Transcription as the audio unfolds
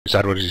Is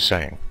that what he's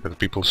saying? That the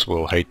peoples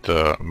will hate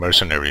the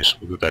mercenaries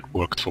that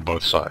worked for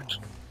both sides?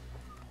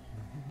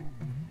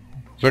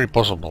 Very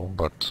possible,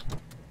 but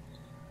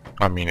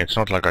I mean, it's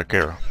not like I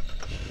care.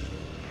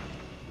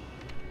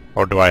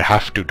 Or do I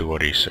have to do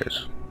what he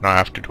says? No, I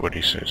have to do what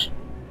he says.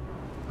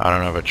 I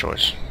don't have a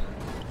choice.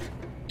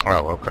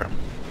 Oh, okay.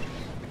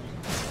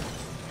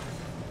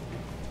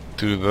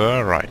 To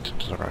the right,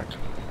 to the right.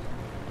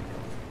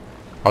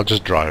 I'll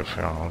just drive,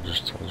 yeah, I'll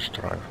just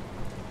drive.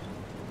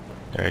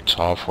 Yeah, it's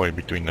halfway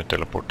between the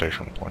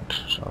teleportation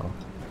points, so...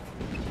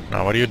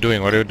 Now, what are you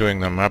doing? What are you doing?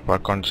 The map, I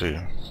can't see.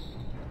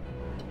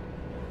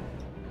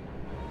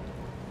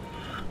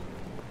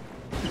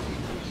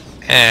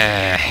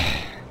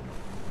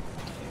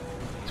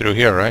 Through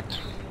here, right?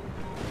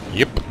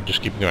 Yep,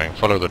 just keep going.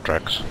 Follow the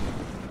tracks.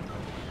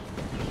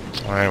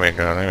 There we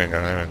go, there we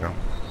go, there we go.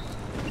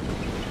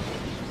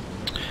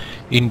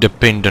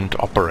 Independent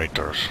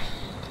operators.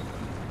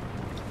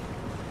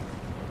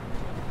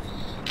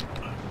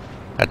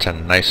 That's a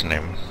nice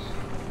name.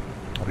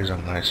 That is a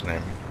nice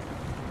name.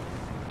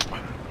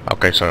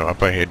 Okay, so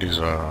up ahead is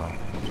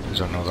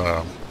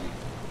another...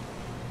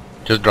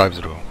 Just drive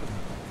through.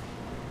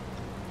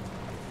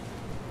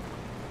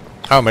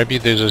 Oh, maybe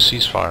there's a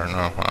ceasefire.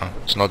 No,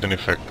 it's not in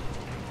effect.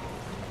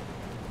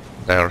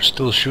 They are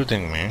still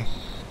shooting me.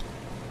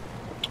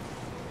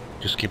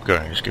 Just keep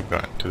going, just keep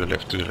going. To the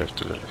left, to the left,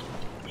 to the left.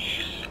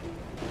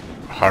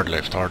 Hard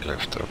left, hard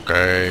left.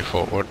 Okay,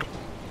 forward.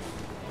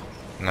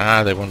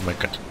 Nah, they won't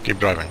make it. Keep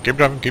driving, keep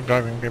driving, keep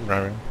driving, keep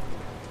driving.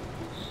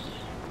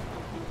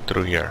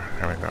 Through here,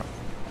 here we go.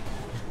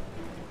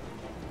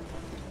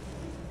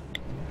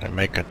 They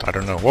make it, I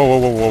don't know. Whoa, whoa,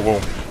 whoa, whoa,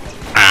 whoa.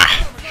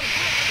 Ah!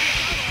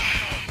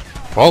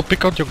 Well,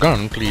 pick out your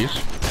gun, please.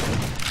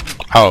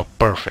 Oh,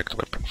 perfect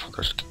weapon for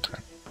this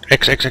time.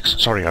 X, X, X.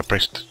 Sorry, I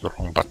pressed the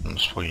wrong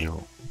buttons for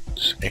you.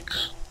 It's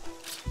X.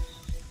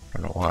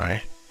 I don't know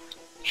why.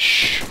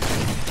 Shh.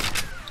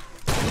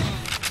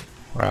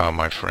 Well,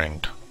 my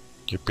friend,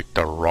 you picked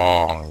the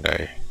wrong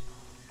day.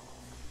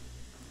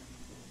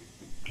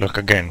 Look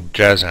again,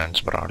 jazz hands,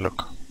 bro.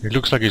 Look. It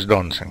looks like he's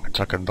dancing. It's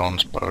like a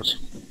dance pose.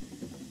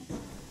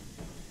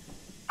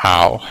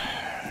 Ow.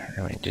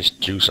 Let me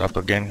just juice up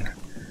again.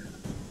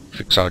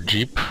 Fix our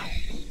Jeep.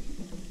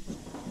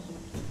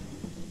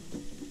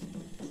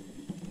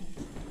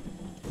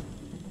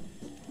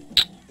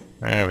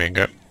 There we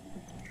go.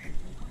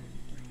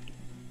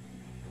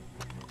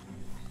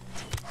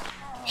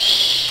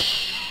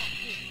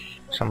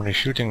 Somebody's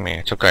shooting me.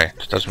 It's okay.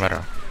 It doesn't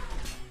matter.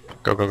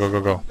 Go, go, go, go,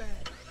 go.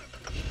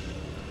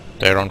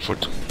 They're on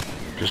foot.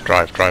 Just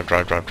drive, drive,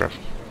 drive, drive, drive.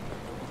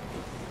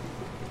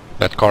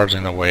 That car's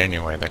in the way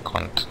anyway. They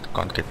can't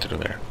get through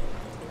there.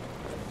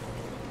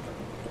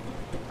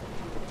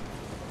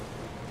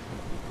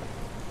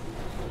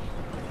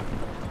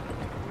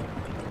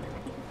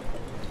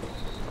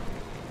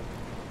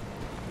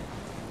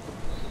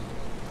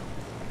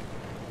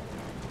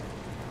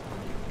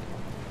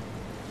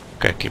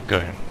 Okay, keep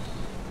going.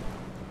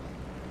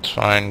 It's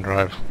fine,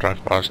 drive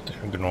past,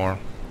 ignore.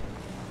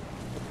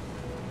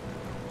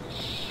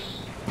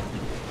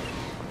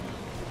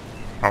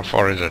 How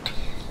far is it?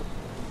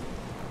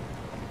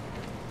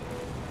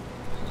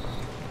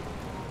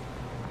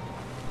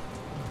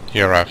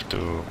 Here I have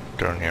to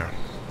turn here.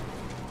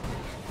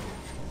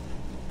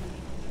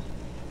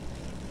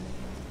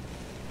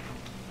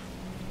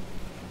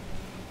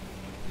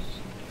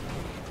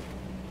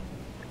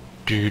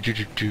 Do do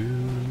do do.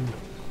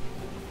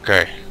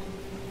 Okay.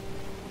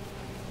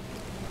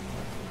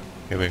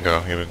 Here we go,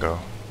 here we go,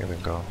 here we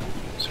go.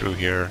 Through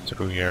here,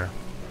 through here.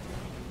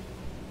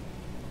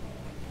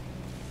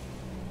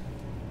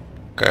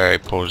 Okay,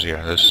 pause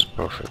here, this is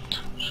perfect.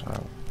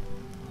 So,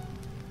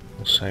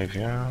 we'll save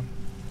here.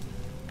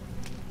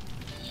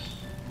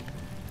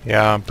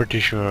 Yeah, I'm pretty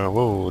sure...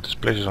 Whoa, this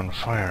place is on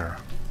fire.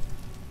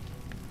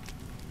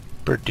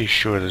 Pretty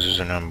sure this is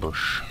an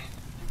ambush.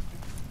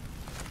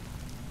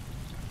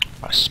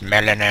 I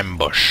smell an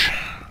ambush.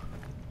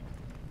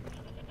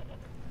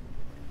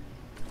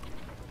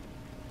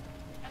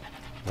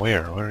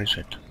 Where? Where is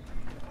it?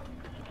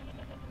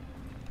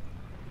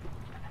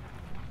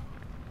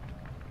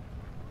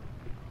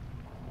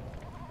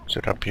 Is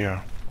it up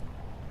here?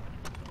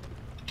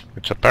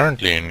 It's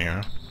apparently in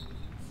here.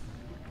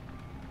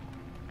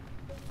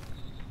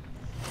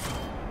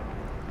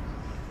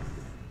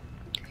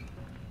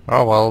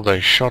 Oh well,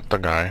 they shot the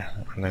guy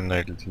and then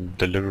they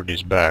delivered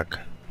his bag.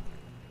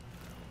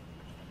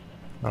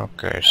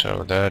 Okay,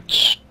 so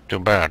that's too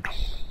bad.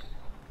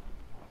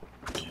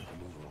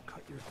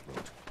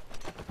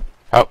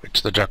 Oh,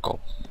 it's the jackal.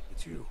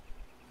 It's you.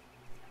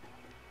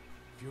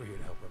 If you're here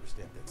to help rubber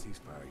stamp that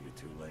ceasefire, you're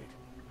too late.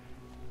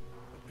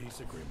 A peace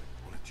agreement,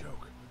 what a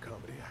joke, a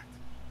comedy act.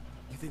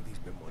 You think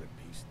these men wanted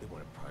peace? They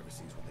wanted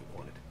privacy is what they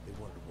wanted. They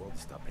wanted the world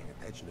to stop paying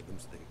attention to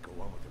them so they could go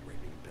on with their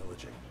raping and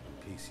pillaging.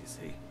 Peace, you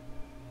see.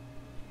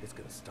 It's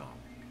gonna stop.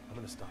 I'm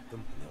gonna stop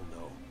them, and they'll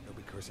know. They'll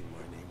be cursing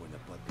my name when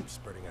the blood comes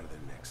spurting out of their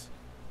necks.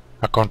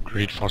 I can't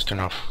read fast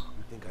enough.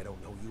 You think I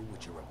don't know you,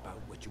 what you're about,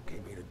 what you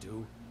came here to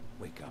do?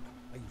 Wake up.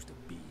 I used to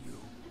be you.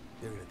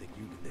 They're gonna think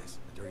you did this.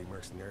 A dirty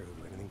mercenary who'll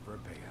do anything for a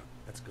payout.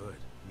 That's good.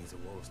 It means the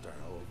war will start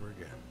all over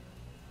again.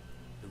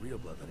 The real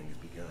bloodletting has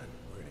begun.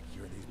 We're gonna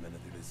cure these men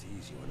of their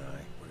disease, you and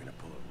I. We're gonna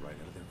pull it right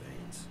out of their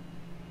veins.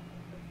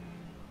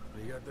 What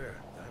do you got there?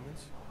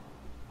 Diamonds?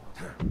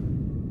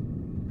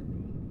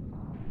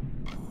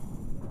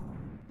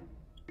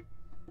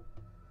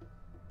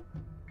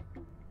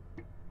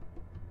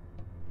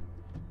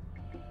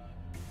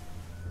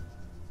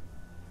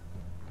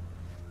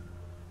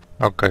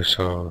 Okay,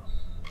 so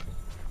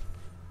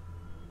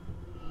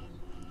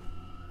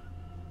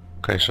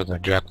the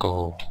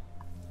jackal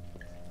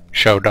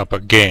showed up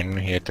again,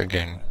 yet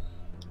again.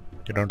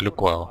 You don't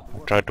look well. I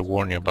tried to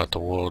warn you about the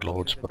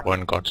warlords, but why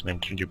in God's name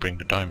did you bring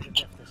the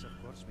diamonds?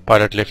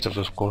 Pilot left us,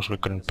 of course we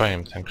couldn't pay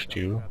him, thanks to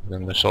you.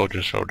 Then the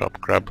soldiers showed up,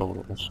 grabbed the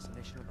rules,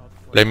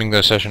 blaming the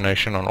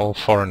assassination on all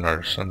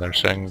foreigners, and they're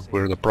saying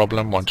we're the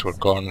problem, once we're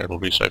gone it'll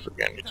be safe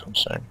again. It's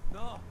insane.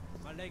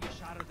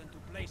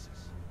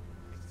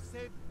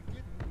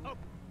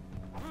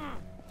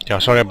 Yeah,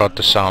 sorry about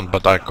the sound,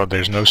 but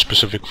there's no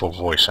specific for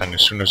voice, and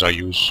as soon as I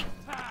use...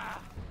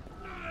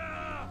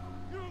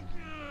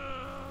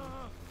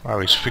 Oh,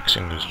 he's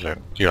fixing his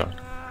leg. Yeah.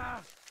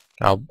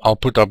 I'll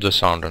put up the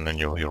sound and then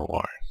you'll hear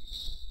why.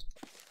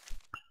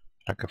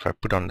 Like if I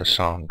put on the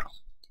sound...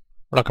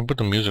 Well, I can put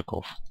the music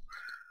off.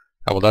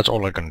 Oh, well, that's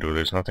all I can do.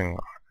 There's nothing...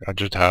 I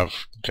just have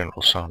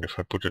general sound. If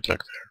I put it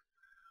like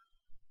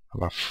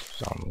there...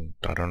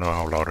 I don't know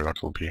how loud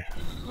that will be.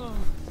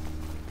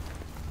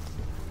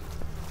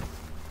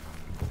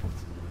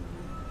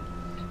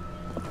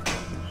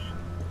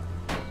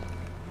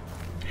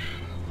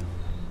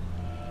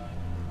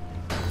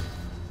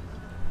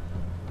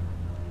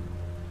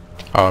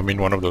 Oh, I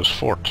mean one of those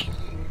forts.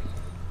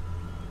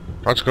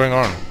 What's going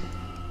on?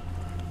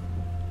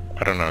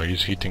 I don't know,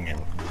 he's hitting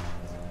him.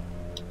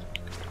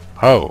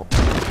 Oh!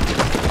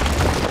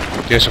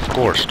 Yes, of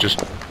course,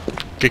 just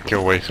kick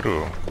your way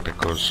through,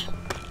 because...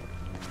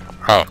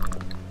 Oh,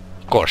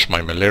 of course,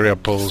 my malaria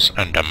pills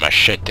and a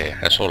machete,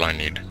 that's all I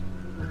need.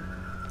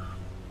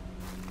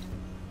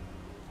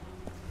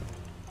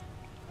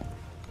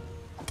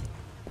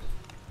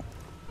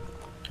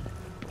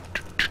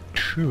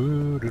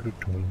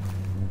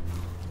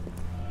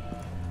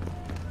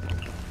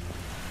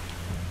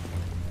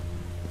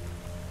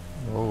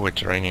 Oh,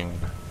 it's raining.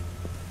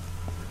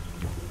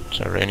 It's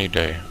a rainy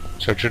day.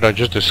 So should I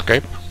just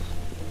escape?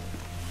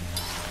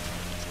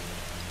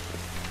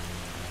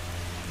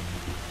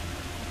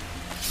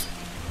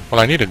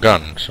 Well, I need a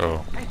gun,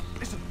 so... Hey,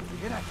 listen, you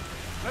hear that?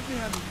 Let me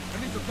handle it.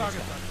 I need to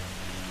target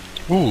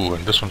that. Ooh,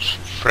 and this one's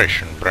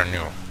fresh and brand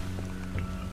new.